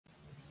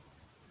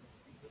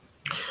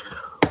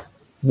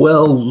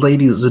Well,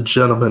 ladies and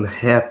gentlemen,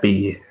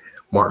 happy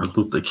Martin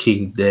Luther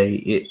King Day.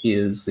 It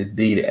is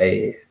indeed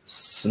a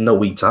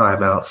snowy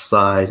time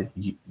outside.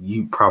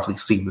 You probably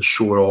seen the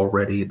short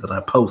already that I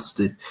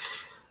posted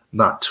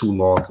not too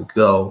long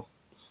ago.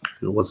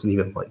 It wasn't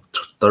even like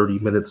 30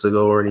 minutes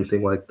ago or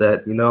anything like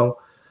that.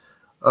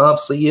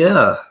 So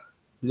yeah,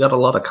 we got a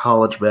lot of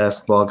college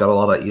basketball, got a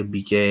lot of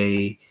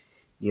NBA,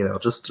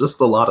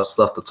 just a lot of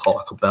stuff to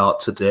talk about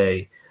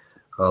today,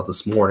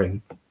 this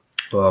morning.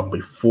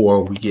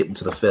 Before we get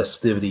into the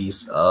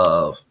festivities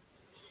of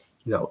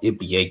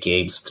NBA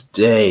games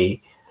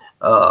today,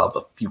 a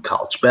few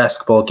college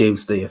basketball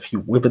games today, a few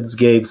women's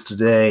games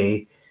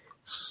today.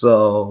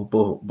 So,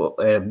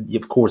 and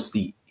of course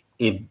the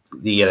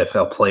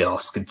NFL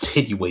playoffs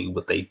continuing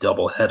with a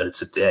doubleheader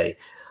today.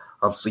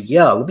 So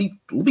yeah, let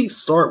me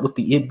start with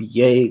the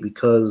NBA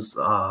because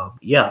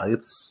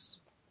it's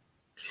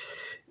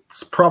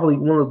probably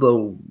one of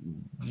the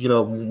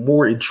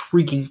more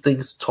intriguing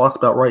things to talk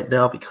about right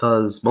now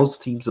because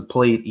most teams have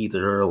played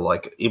either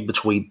like in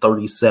between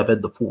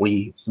 37 to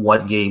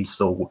 41 games.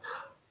 So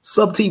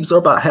some teams are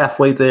about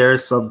halfway there,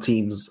 some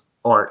teams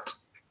aren't,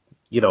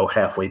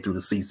 halfway through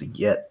the season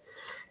yet.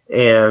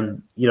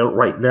 And,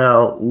 right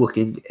now,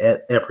 looking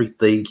at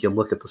everything, you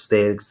look at the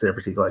standings and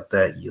everything like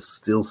that, you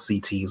still see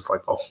teams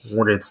like the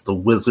Hornets, the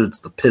Wizards,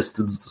 the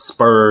Pistons, the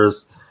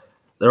Spurs.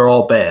 They're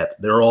all bad.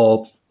 They're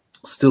all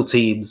still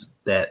teams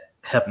that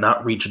have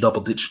not reached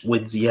double-digit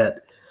wins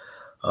yet.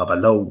 I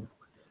know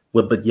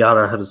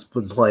Wembanyama has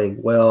been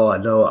playing well. I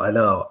know.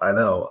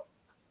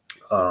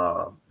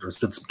 There's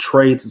been some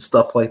trades and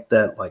stuff like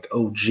that, like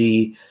OG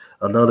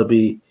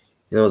Anunoby,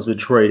 has been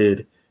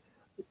traded,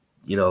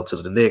 to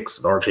the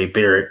Knicks. And RJ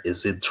Barrett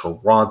is in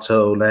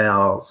Toronto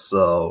now,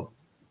 so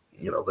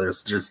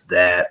there's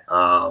that.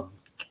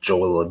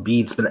 Joel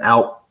Embiid's been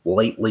out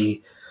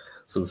lately,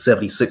 so the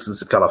 76ers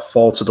have kind of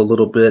faltered a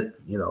little bit,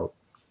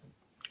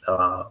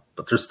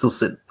 but they're still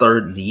sitting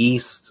third in the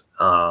East.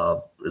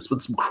 There's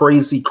been some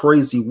crazy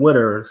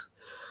winners,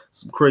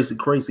 some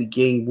crazy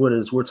game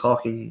winners. We're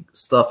talking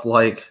stuff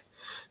like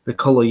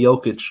Nikola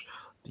Jokic,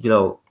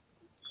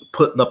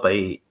 putting up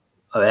an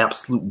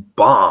absolute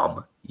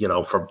bomb,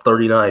 from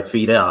 39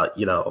 feet out,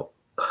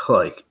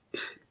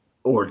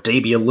 or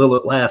Damian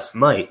Lillard last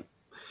night,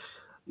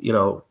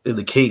 in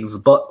the Kings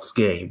Bucks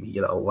game,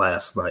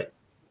 last night.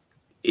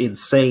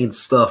 Insane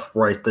stuff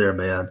right there,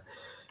 man.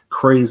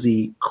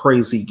 Crazy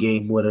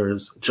game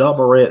winners. Ja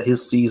Morant,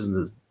 his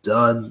season is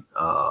done.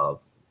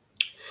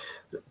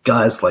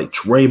 Guys like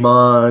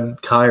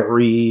Draymond,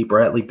 Kyrie,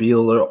 Bradley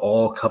Beal are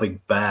all coming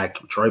back.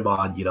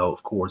 Draymond,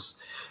 of course,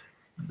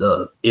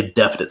 the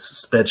indefinite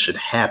suspension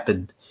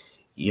happened,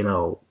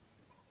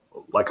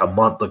 like a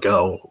month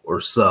ago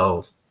or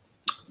so.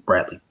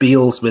 Bradley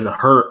Beal's been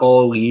hurt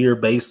all year,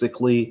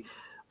 basically,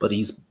 but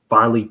he's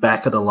finally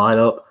back in the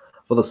lineup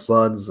for the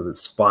Suns, and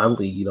it's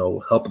finally,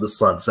 helping the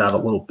Suns out a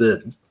little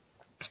bit.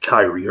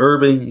 Kyrie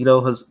Irving,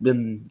 has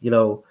been,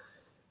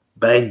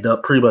 banged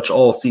up pretty much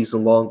all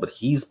season long, but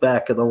he's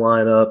back in the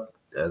lineup.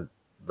 And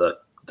the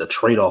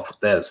trade-off with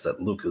that is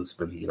that Luka's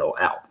been,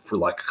 out for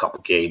like a couple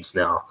games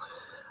now.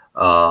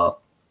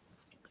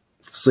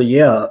 So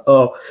yeah,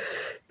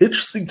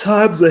 interesting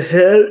times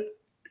ahead.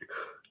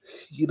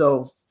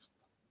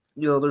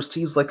 There's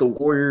teams like the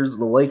Warriors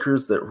and the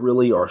Lakers that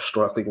really are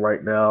struggling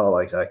right now.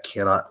 Like, I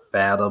cannot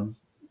fathom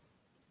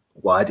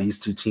why these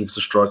two teams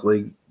are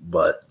struggling,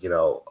 but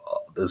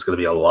there's going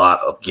to be a lot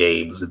of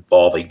games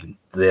involving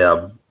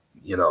them,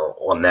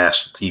 on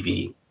national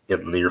TV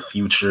in the near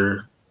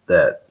future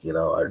that,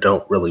 I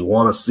don't really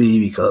want to see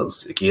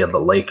because, again,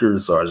 the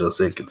Lakers are just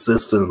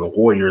inconsistent and the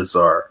Warriors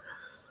are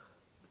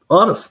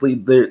honestly,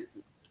 they're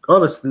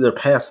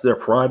past their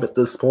prime at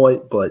this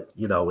point, but,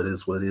 it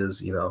is what it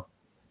is,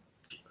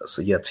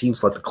 So, yeah,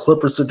 teams like the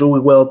Clippers are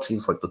doing well.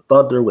 Teams like the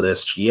Thunder with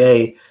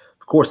SGA,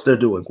 of course, they're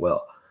doing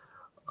well.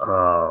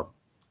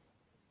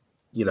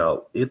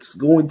 It's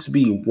going to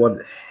be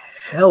one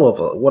hell of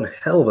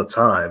a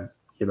time,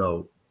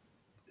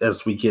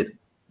 as we get,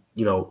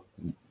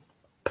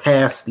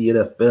 past the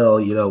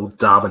NFL,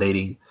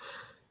 dominating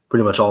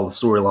pretty much all the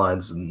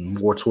storylines and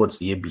more towards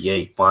the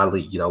NBA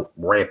finally,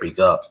 ramping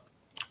up,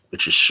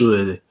 which it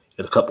should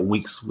in a couple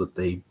weeks with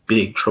a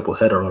big triple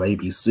header on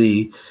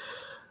ABC.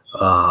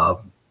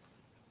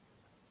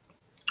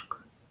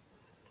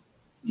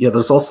 Yeah,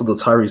 there's also the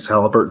Tyrese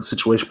Halliburton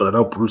situation, but I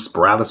know Bruce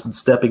Brown has been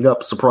stepping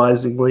up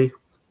surprisingly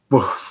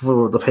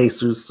for the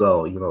Pacers,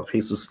 so the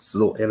Pacers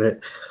still in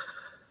it.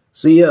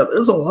 So yeah,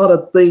 there's a lot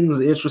of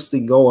things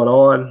interesting going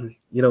on,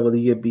 with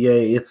the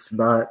NBA. It's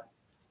not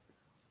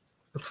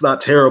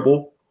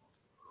terrible,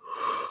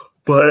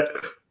 but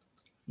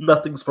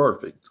nothing's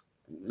perfect.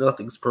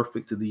 Nothing's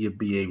perfect in the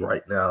NBA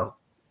right now.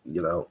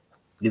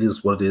 It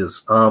is what it is.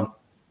 For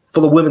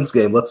the women's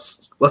game,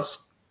 let's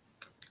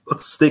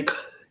stick,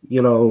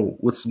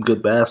 with some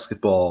good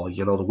basketball.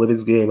 The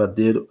women's game, I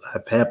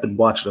have been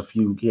watching a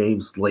few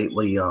games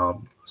lately.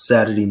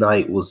 Saturday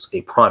night was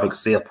a prime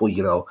example.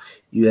 You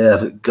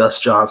have Gus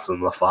Johnson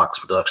and the Fox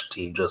production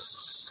team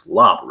just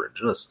slobbering.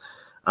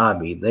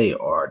 They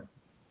are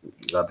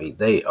I mean,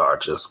 they are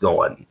just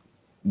going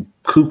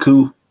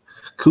cuckoo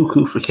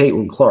for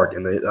Caitlin Clark,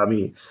 and I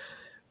mean,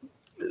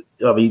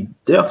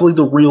 definitely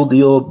the real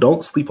deal.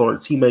 Don't sleep on her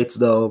teammates,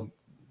 though.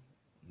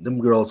 Them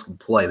girls can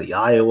play. The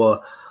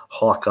Iowa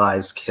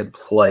Hawkeyes can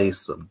play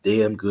some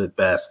damn good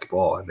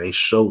basketball, and they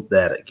showed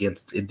that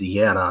against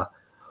Indiana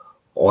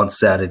on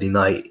Saturday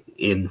night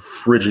in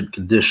frigid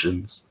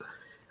conditions.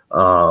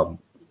 You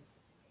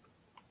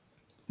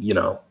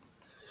know,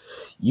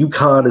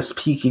 UConn is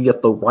peaking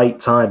at the right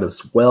time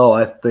as well.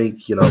 I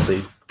think,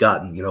 they've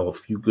gotten, a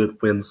few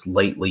good wins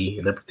lately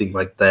and everything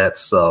like that.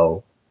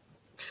 So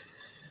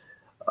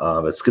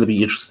it's going to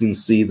be interesting to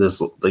see. There's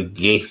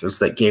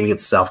that game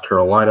against South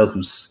Carolina,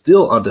 who's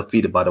still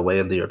undefeated, by the way,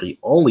 and they are the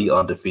only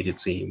undefeated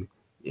team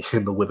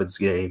in the women's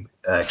game,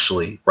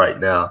 actually, right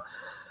now.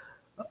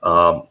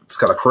 It's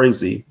kind of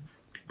crazy,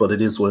 but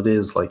it is what it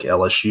is. Like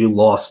LSU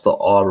lost to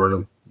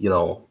Auburn,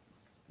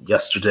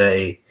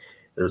 yesterday.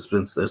 There's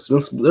been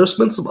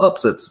some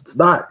upsets. It's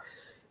not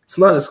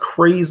as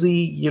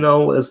crazy,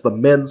 as the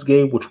men's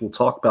game, which we'll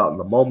talk about in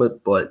a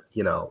moment, but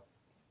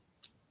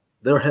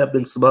there have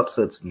been some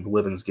upsets in the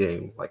women's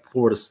game. Like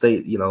Florida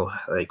State,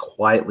 had a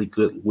quietly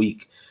good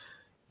week.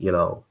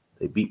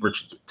 They beat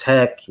Virginia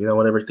Tech,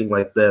 and everything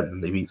like that,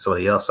 and they beat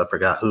somebody else. I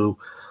forgot who.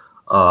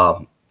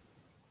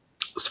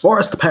 As far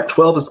as the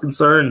Pac-12 is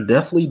concerned,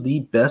 definitely the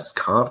best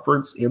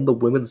conference in the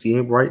women's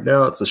game right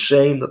now. It's a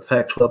shame that the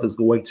Pac-12 is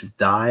going to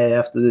die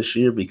after this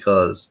year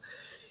because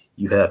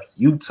you have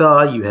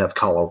Utah, you have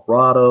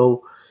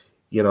Colorado,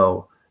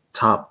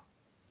 top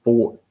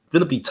four, going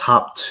to be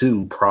top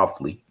two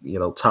probably,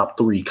 top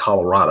three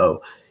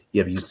Colorado.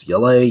 You have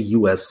UCLA,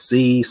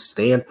 USC,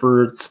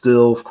 Stanford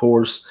still, of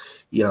course.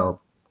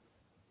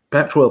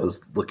 Pac-12 is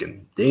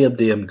looking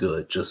damn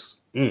good.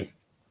 Just,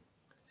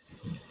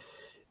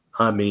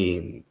 I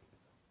mean,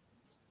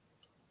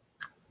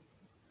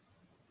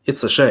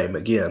 it's a shame,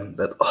 again,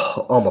 that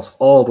almost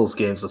all those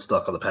games are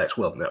stuck on the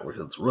Pac-12 network.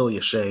 It's really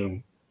a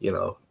shame.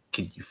 Can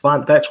you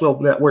find the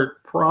Pac-12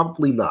 network?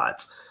 Probably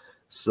not.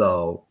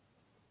 So,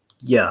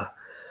 yeah,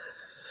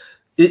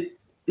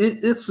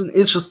 it's an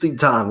interesting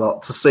time,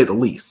 to say the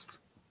least,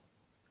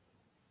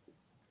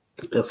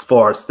 as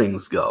far as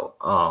things go.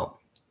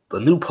 The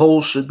new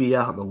poll should be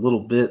out in a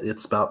little bit.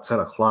 It's about 10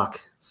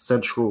 o'clock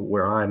Central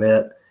where I'm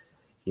at.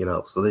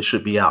 So they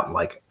should be out in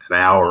like an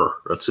hour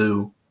or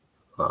two.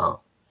 Or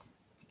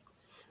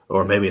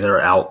maybe they're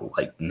out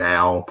like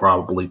now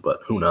probably, but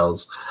who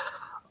knows.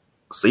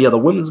 So yeah, the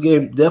women's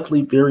game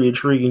definitely very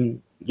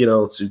intriguing,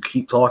 to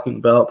keep talking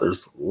about.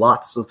 There's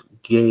lots of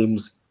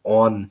games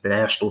on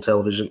national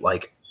television,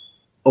 like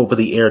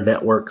over-the-air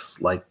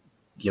networks, like,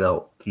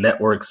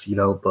 networks,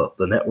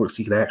 the networks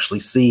you can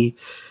actually see,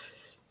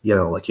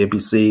 like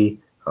NBC.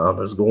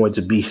 There's going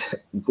to be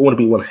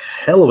one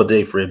hell of a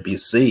day for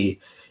NBC.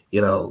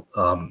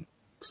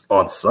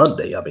 On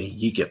Sunday, I mean,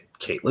 you get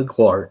Caitlin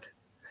Clark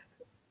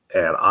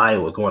and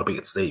Iowa going up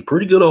against a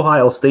pretty good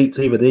Ohio State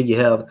team, and then you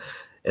have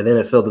an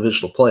NFL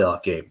divisional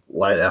playoff game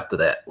right after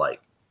that.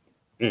 Like,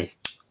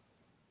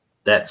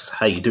 that's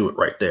how you do it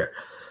right there.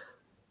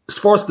 As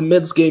far as the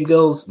men's game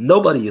goes,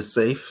 nobody is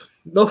safe.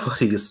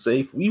 Nobody is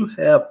safe. You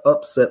have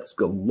upsets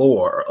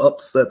galore,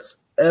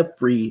 upsets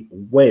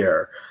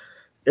everywhere,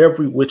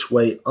 every which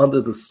way under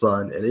the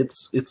sun, and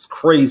it's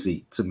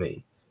crazy to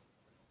me.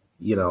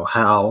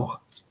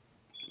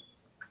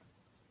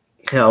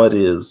 How it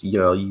is.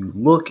 You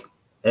look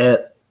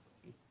at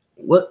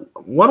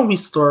why don't we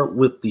start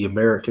with the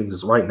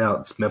Americans? Right now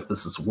it's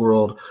Memphis's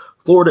world.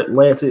 Florida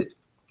Atlantic,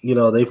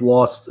 they've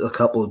lost a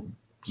couple of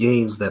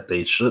games that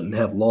they shouldn't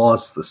have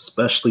lost,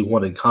 especially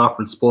one in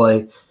conference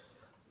play.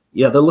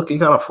 Yeah, they're looking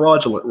kind of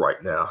fraudulent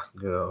right now.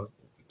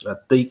 I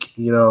think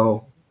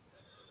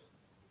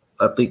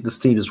this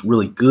team is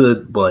really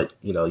good, but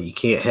you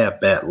can't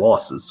have bad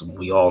losses.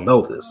 We all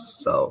know this.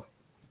 So,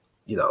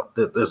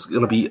 there's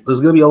gonna be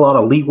a lot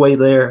of leeway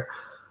there.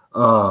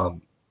 A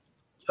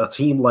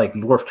team like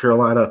North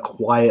Carolina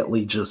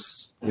quietly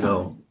just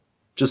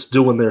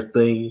doing their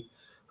thing.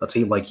 A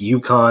team like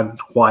UConn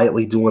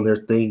quietly doing their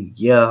thing.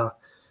 Yeah,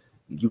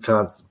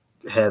 UConn's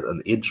had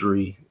an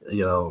injury,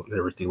 and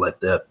everything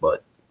like that.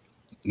 But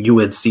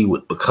UNC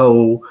with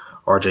Bako,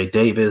 RJ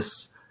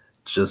Davis,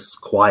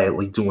 just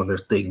quietly doing their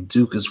thing.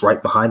 Duke is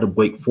right behind them.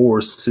 Wake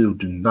Forest, too.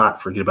 Do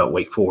not forget about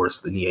Wake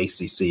Forest in the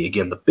ACC.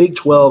 Again, the Big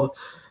 12,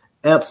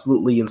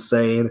 absolutely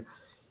insane.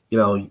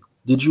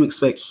 Did you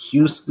expect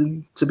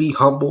Houston to be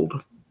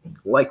humbled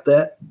like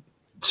that?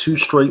 2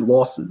 straight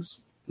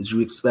losses. Did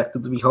you expect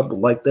them to be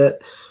humbled like that?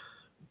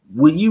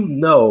 When you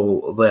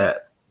know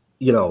that,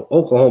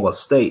 Oklahoma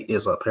State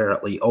is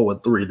apparently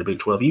 0-3 in the Big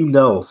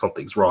 12,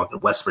 something's wrong,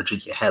 and West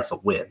Virginia has a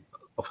win.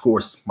 Of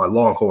course, my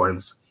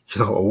Longhorns,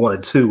 are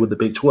 1-2 in the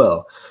Big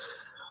 12.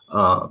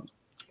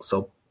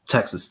 So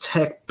Texas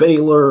Tech,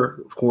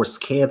 Baylor, of course,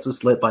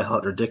 Kansas, led by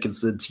Hunter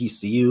Dickinson,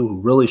 TCU, who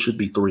really should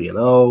be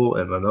 3-0.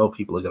 And I know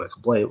people are going to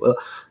complain, well,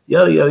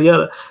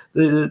 yada.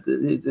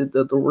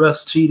 The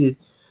refs cheated.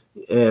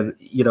 And,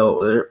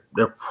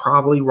 they're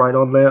probably right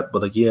on that.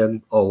 But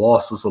again, a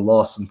loss is a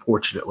loss,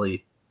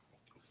 unfortunately.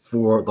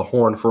 for the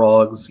Horned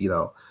Frogs,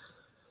 So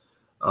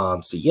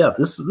yeah,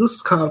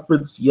 this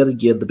conference yet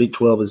again, the Big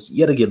 12 is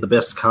yet again the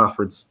best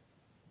conference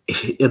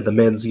in the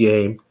men's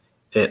game.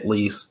 At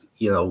least,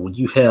 when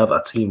you have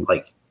a team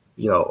like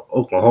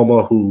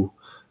Oklahoma, who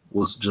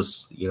was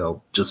just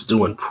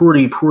doing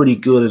pretty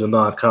good in the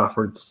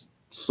non-conference,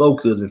 so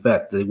good in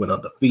fact they went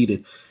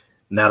undefeated.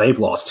 Now they've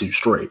lost 2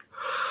 straight.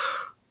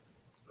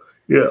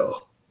 Yeah.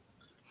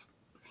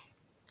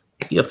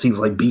 You have teams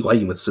like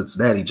BYU and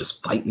Cincinnati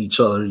just fighting each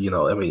other.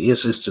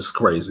 It's just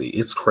crazy.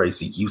 It's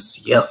crazy.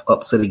 UCF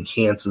upsetting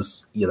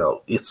Kansas.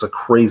 It's a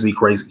crazy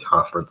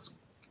conference.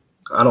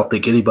 I don't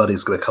think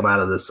anybody's going to come out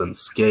of this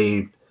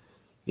unscathed.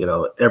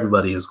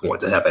 Everybody is going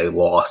to have a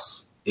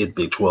loss in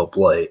Big 12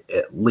 play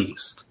at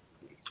least.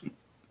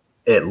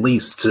 At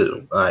least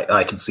 2.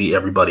 I can see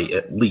everybody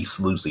at least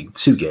losing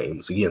 2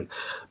 games. Again,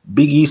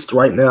 Big East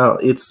right now,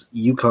 it's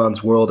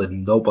UConn's world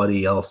and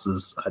nobody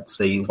else's. I'd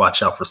say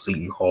watch out for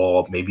Seton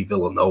Hall, maybe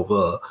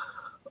Villanova,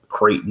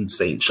 Creighton,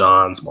 St.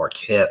 John's,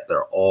 Marquette.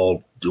 They're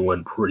all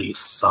doing pretty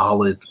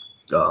solid.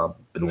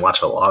 Been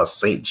watching a lot of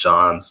St.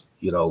 John's,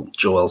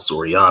 Joel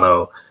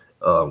Soriano,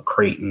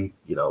 Creighton,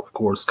 of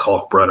course,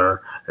 Kalkbrenner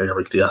and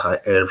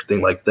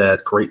everything like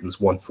that. Creighton's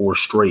won 4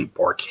 straight.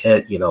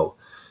 Marquette,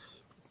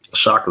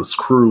 Shaka's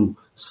crew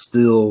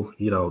still,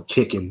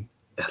 kicking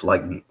at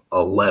like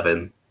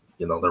 11.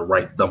 They're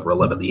ranked number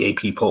 11. The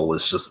AP poll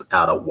is just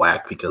out of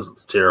whack because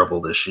it's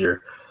terrible this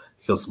year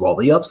because of all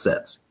the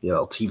upsets.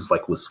 Teams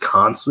like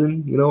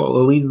Wisconsin, are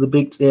leading the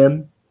Big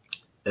Ten,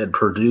 and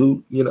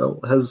Purdue,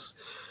 has,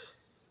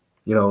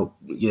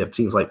 you have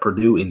teams like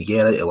Purdue,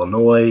 Indiana,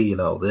 Illinois,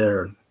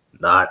 they're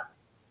not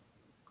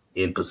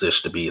in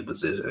position to be in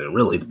position. And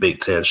really, the Big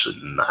Ten should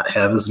not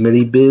have as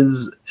many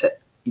bids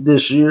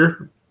this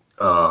year.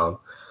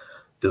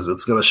 Because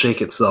it's going to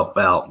shake itself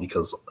out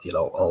because, a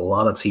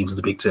lot of teams in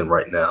the Big Ten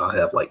right now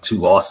have like 2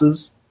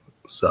 losses.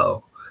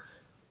 So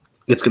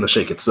it's going to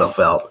shake itself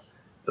out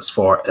as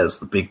far as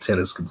the Big Ten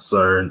is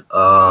concerned.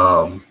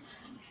 Mountain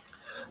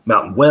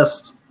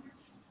West,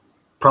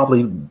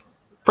 probably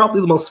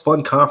the most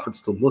fun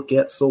conference to look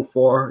at so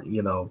far.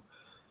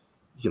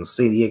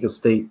 San Diego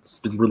State's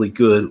been really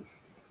good.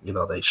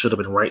 They should have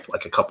been ranked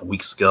like a couple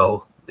weeks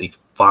ago. They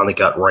finally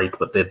got ranked,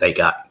 but then they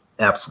got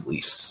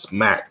absolutely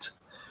smacked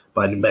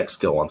by New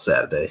Mexico on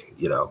Saturday,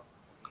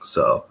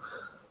 So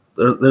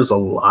there's a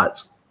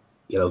lot,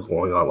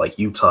 going on. Like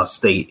Utah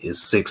State is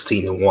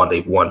 16-1.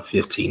 They've won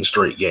 15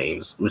 straight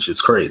games, which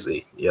is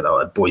crazy,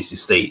 and Boise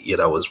State,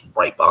 is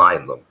right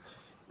behind them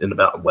in the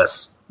Mountain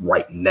West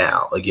right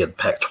now. Again,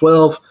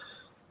 Pac-12,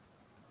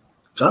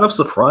 kind of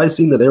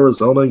surprising that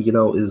Arizona,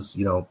 is,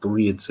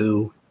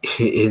 3-2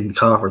 in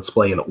conference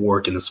play, and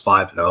Oregon is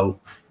 5-0.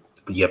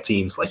 But you have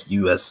teams like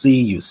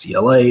USC,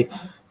 UCLA,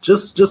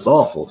 just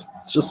awful.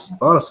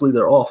 Just honestly,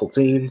 they're awful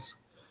teams.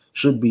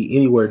 Shouldn't be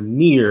anywhere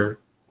near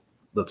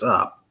the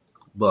top.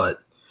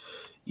 But,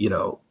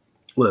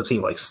 with a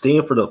team like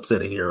Stanford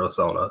upsetting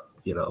Arizona,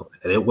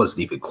 and it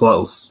wasn't even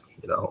close,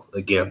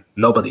 again,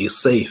 nobody is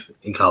safe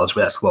in college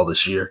basketball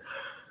this year.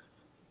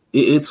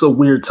 It's a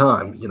weird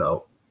time,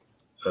 An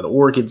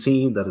Oregon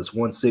team that has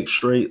won 6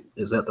 straight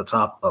is at the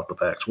top of the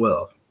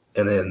Pac-12.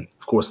 And then,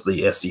 of course,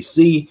 the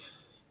SEC,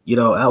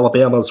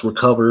 Alabama's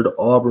recovered.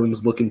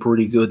 Auburn's looking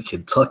pretty good.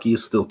 Kentucky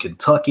is still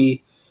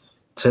Kentucky.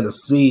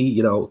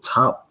 Tennessee,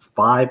 top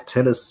 5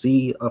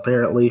 Tennessee,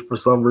 apparently, for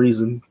some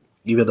reason,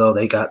 even though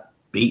they got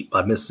beat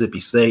by Mississippi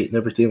State and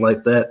everything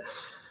like that.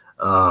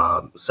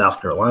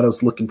 South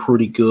Carolina's looking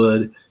pretty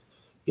good.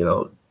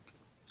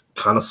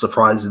 Kind of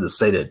surprising to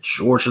say that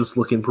Georgia's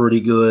looking pretty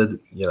good,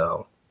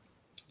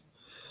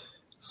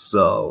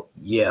 So,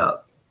 yeah.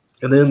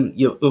 And then,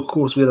 of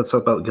course, we had to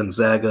talk about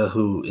Gonzaga,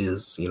 who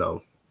is,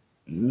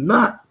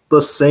 not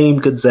the same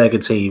Gonzaga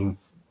team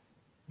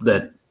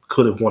that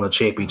could have won a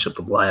championship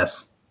the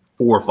last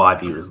 4 or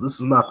 5 years. This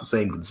is not the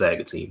same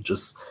Gonzaga team,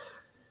 just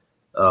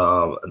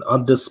an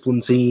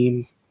undisciplined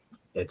team,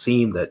 a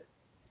team that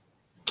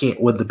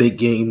can't win the big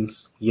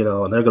games,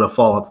 and they're going to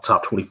fall out the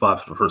top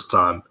 25 for the first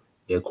time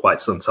in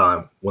quite some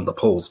time when the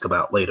polls come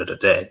out later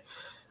today.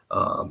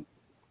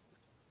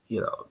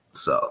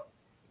 So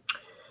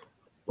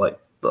like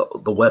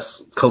the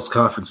West Coast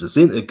Conference is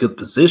in a good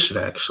position,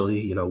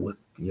 actually,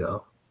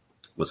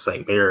 with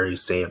St.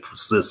 Mary's, San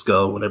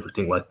Francisco, and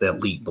everything like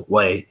that leading the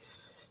way.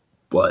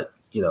 But,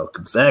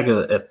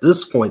 Gonzaga, at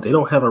this point, they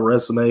don't have a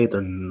resume.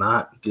 They're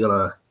not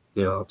going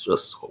to,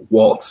 just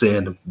waltz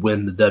in and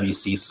win the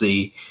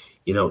WCC,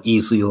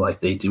 easily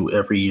like they do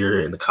every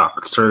year in the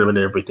conference tournament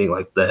and everything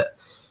like that,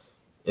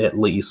 at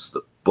least.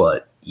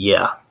 But,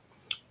 yeah,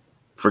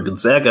 for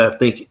Gonzaga, I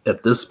think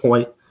at this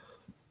point,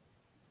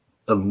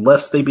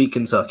 unless they beat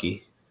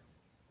Kentucky,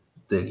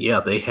 then, yeah,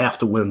 they have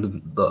to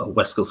win the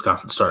West Coast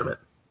Conference tournament.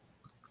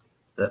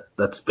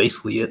 That's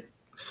basically it,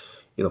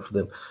 for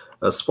them.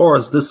 As far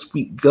as this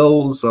week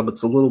goes,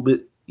 it's a little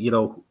bit,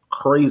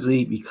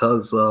 crazy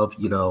because of,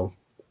 the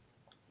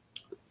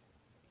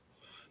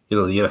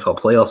NFL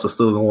playoffs are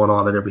still going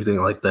on and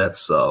everything like that.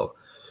 So,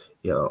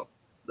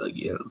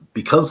 again,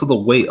 because of the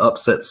way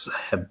upsets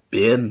have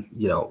been,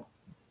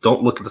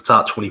 don't look at the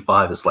top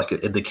 25 as like an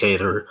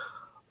indicator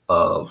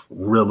of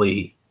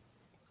really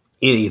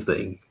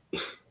anything.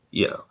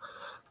 You know,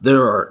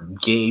 there are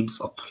games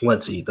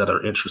aplenty that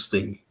are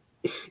interesting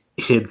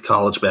in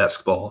college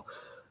basketball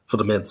for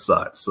the men's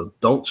side. So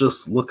don't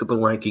just look at the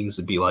rankings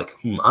and be like,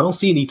 I don't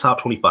see any top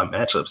 25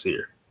 matchups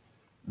here.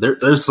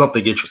 There's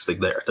something interesting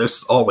there.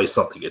 There's always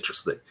something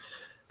interesting.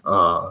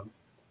 So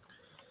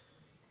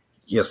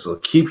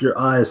keep your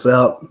eyes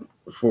out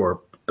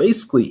for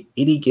basically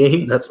any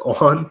game that's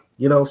on,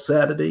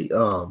 Saturday.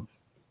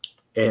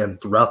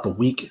 And throughout the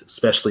week,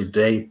 especially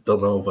today,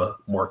 Villanova,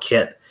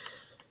 Marquette,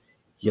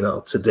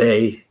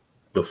 today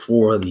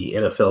before the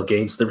NFL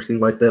games and everything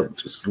like that,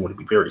 which is going to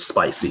be very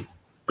spicy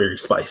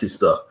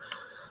stuff.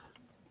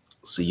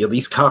 So,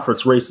 these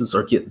conference races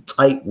are getting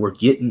tight. We're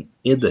getting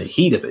in the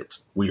heat of it.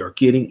 We are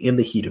getting in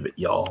the heat of it,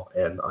 y'all.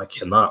 And I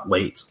cannot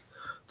wait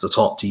to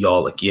talk to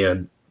y'all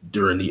again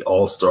during the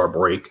All-Star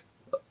break,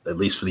 at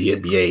least for the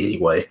NBA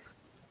anyway,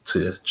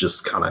 to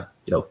just kind of,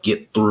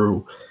 get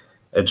through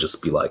and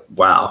just be like,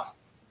 wow,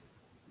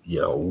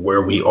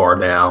 where we are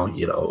now,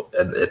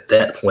 and at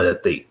that point, I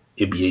think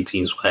NBA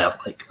teams will have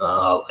like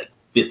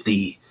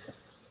 50,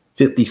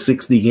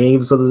 60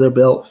 games under their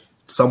belt,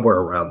 somewhere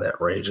around that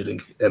range. And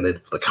then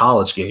for the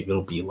college game,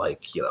 it'll be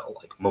like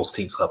most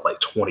teams have like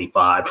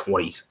 25,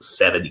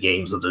 27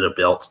 games under their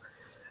belts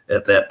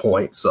at that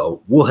point.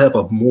 So we'll have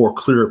a more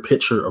clear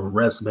picture of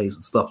resumes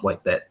and stuff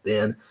like that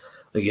then.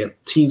 Again,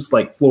 teams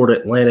like Florida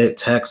Atlantic,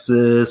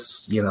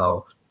 Texas,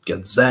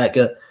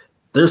 Gonzaga,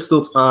 there's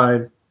still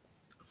time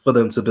for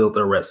them to build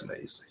their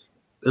resumes.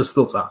 There's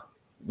still time.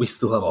 We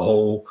still have a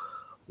whole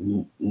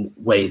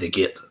way to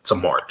get to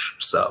March.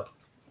 So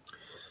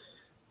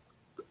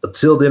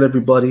until then,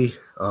 everybody,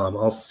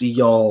 I'll see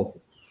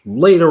y'all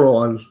later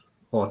on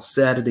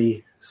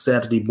Saturday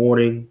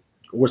morning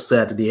or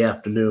Saturday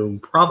afternoon,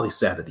 probably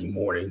Saturday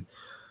morning,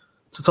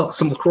 to talk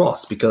some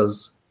lacrosse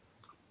because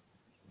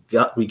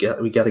we got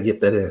to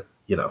get that in,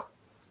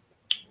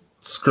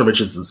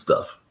 scrimmages and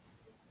stuff.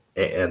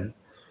 And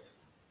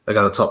I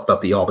got to talk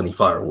about the Albany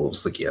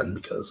Firewolves again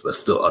because they're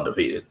still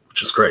undefeated,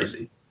 which is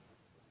crazy.